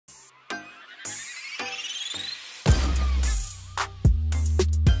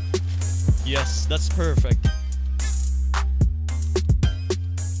Yes, that's perfect.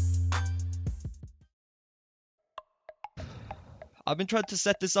 I've been trying to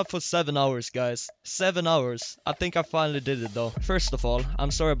set this up for 7 hours, guys. 7 hours. I think I finally did it though. First of all,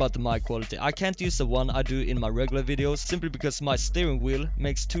 I'm sorry about the mic quality. I can't use the one I do in my regular videos simply because my steering wheel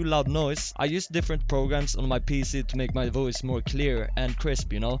makes too loud noise. I use different programs on my PC to make my voice more clear and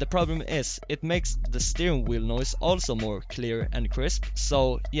crisp, you know. The problem is, it makes the steering wheel noise also more clear and crisp.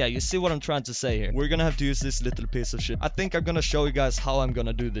 So yeah, you see what I'm trying to say here. We're gonna have to use this little piece of shit. I think I'm gonna show you guys how I'm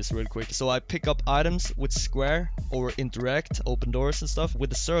gonna do this real quick. So I pick up items with square or interact, open doors and stuff. With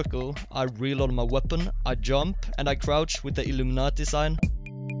the circle, I reload my weapon, I jump, and I crouch with the Illuminati sign.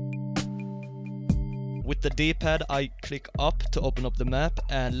 With the D-pad, I click up to open up the map,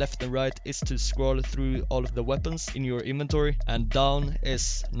 and left and right is to scroll through all of the weapons in your inventory, and down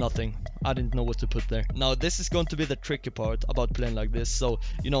is nothing. I didn't know what to put there. Now this is going to be the tricky part about playing like this. So,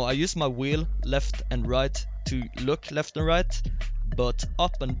 you know, I use my wheel left and right to look left and right, but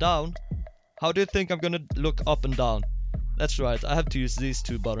up and down, how do you think I'm gonna look up and down? That's right, I have to use these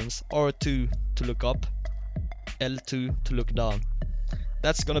two buttons. R2 to look up, L2 to look down.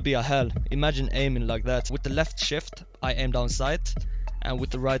 That's gonna be a hell. Imagine aiming like that. With the left shift, I aim down sight, and with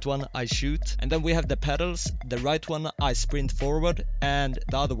the right one, I shoot. And then we have the pedals. The right one, I sprint forward, and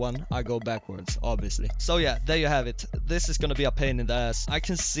the other one, I go backwards, obviously. So yeah, there you have it. This is gonna be a pain in the ass. I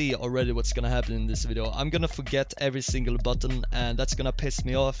can see already what's gonna happen in this video. I'm gonna forget every single button, and that's gonna piss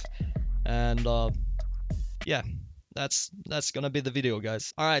me off. And yeah. That's gonna be the video,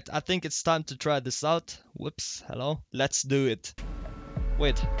 guys. Alright, I think it's time to try this out. Whoops, hello. Let's do it.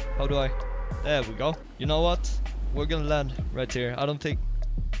 Wait, how do I... There we go. You know what? We're gonna land right here. I don't think...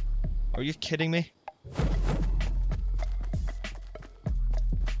 Are you kidding me?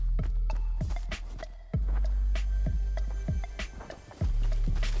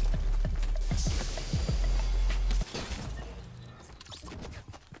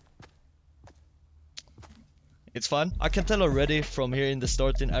 It's fine. I can tell already from here in the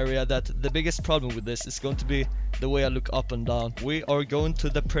starting area that the biggest problem with this is going to be the way I look up and down. We are going to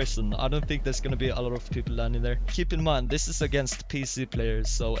the prison. I don't think there's gonna be a lot of people landing there. Keep in mind, this is against PC players,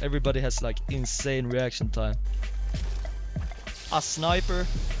 so everybody has like insane reaction time. A sniper?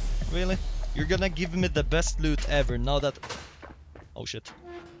 Really? You're gonna give me the best loot ever now that... Oh shit.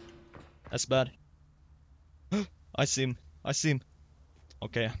 That's bad. I see him. I see him.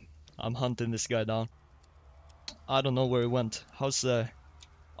 Okay, I'm hunting this guy down. I don't know where he went. How's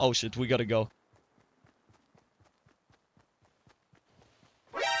Oh shit, we gotta go.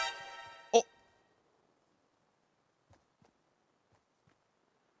 Oh!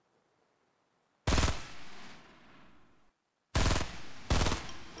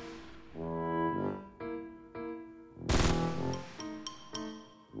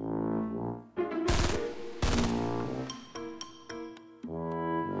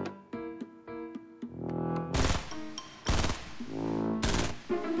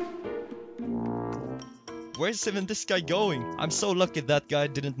 Where's even this guy going? I'm so lucky that guy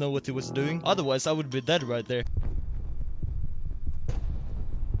didn't know what he was doing. Otherwise, I would be dead right there.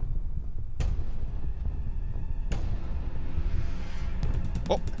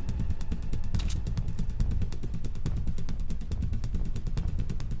 Oh.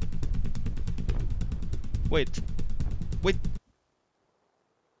 Wait. Wait.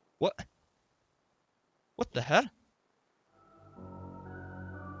 What? What the hell?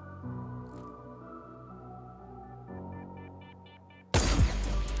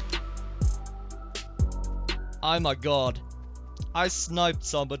 Oh my god. I sniped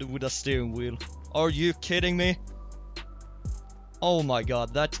somebody with a steering wheel. Are you kidding me? Oh my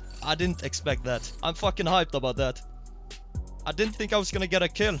god, I didn't expect that. I'm fucking hyped about that. I didn't think I was gonna get a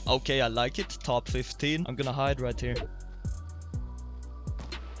kill. Okay, I like it. Top 15. I'm gonna hide right here.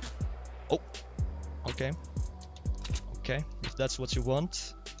 Oh. Okay. Okay, if that's what you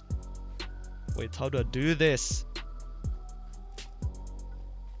want. Wait, how do I do this?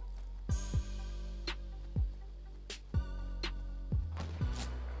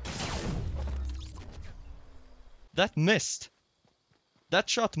 That missed. That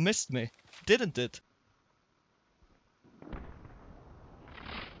shot missed me, didn't it?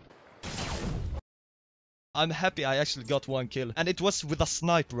 I'm happy I actually got one kill. And it was with a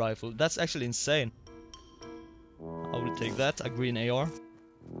sniper rifle. That's actually insane. I will take that, a green AR.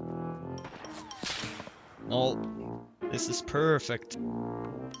 Oh, this is perfect.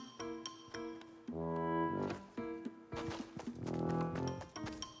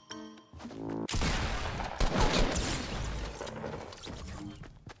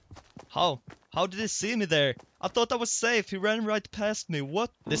 How? How did he see me there? I thought I was safe. He ran right past me.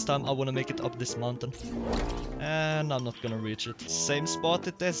 What? This time I want to make it up this mountain. And I'm not gonna reach it. Same spot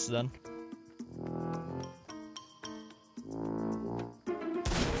it is then.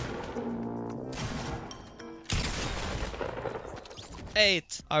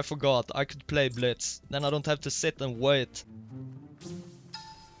 Eight! I forgot. I could play Blitz. Then I don't have to sit and wait.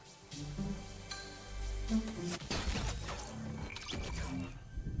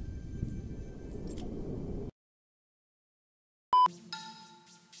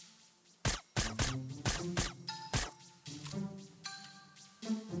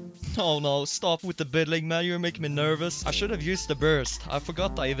 Oh no, stop with the biddling, man, you're making me nervous. I should have used the burst. I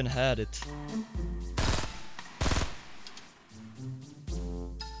forgot I even had it.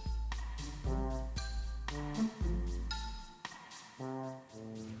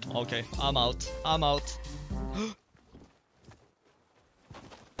 Okay, I'm out. I'm out.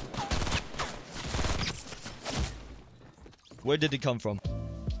 Where did he come from?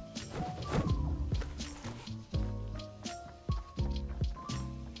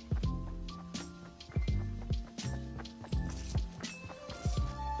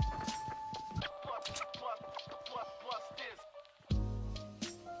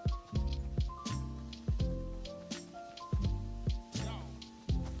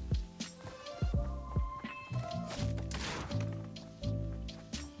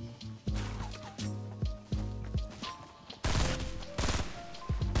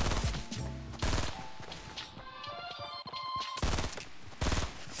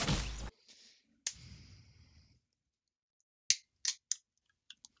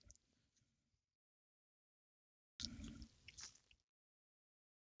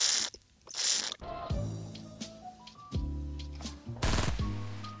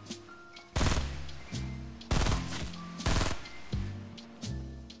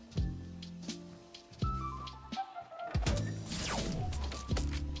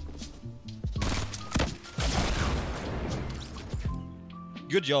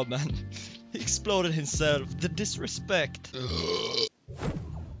 Good job, man. He exploded himself. The disrespect.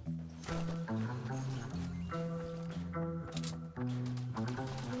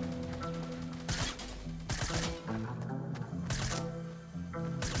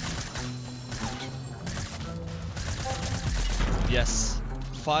 Yes.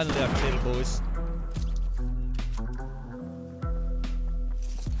 Finally a kill, boys.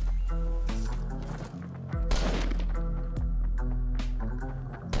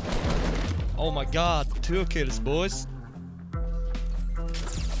 Oh my god, 2 kills, boys.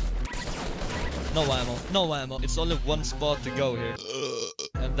 No ammo, no ammo. It's only one spot to go here.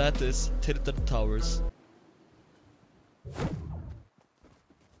 And that is Tilted Towers.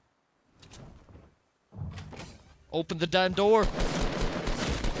 Open the damn door!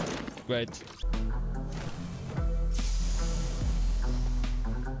 Great.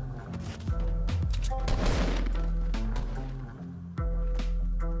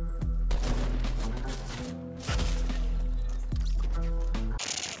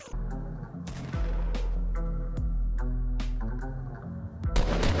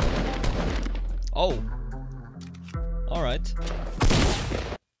 Oh. Alright.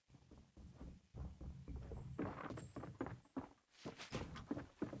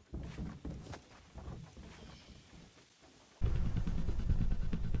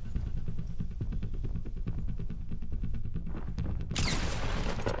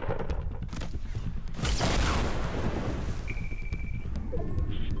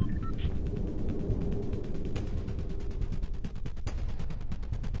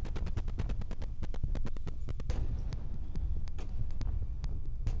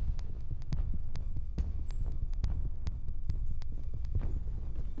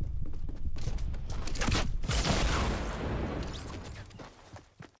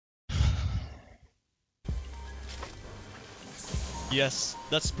 Yes,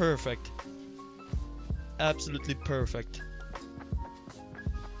 that's perfect. Absolutely perfect.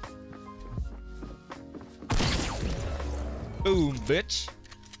 Boom, bitch.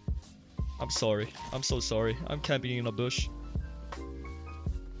 I'm sorry. I'm so sorry. I'm camping in a bush.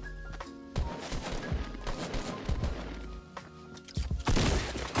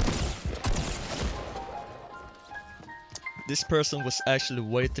 This person was actually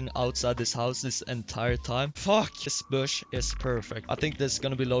waiting outside this house this entire time. Fuck! This bush is perfect. I think there's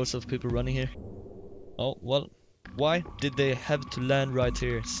gonna be loads of people running here. Oh, well. Why did they have to land right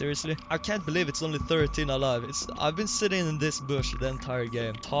here? Seriously? I can't believe it's only 13 alive. I've been sitting in this bush the entire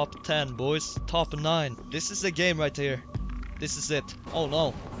game. Top 10, boys. Top 9. This is the game right here. This is it. Oh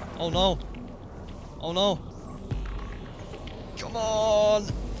no. Oh no. Oh no. Come on.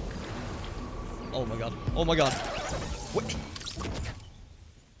 Oh my god. Oh my god. Wait.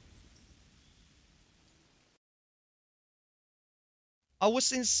 I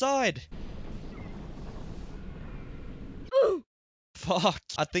was inside. Fuck.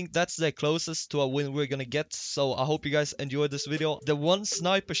 I think that's the closest to a win we're gonna get. So I hope you guys enjoyed this video. The one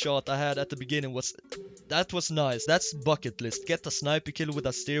sniper shot I had at the beginning was nice. That's bucket list. Get a sniper kill with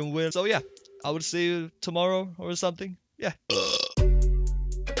a steering wheel. So yeah, I will see you tomorrow or something. Yeah.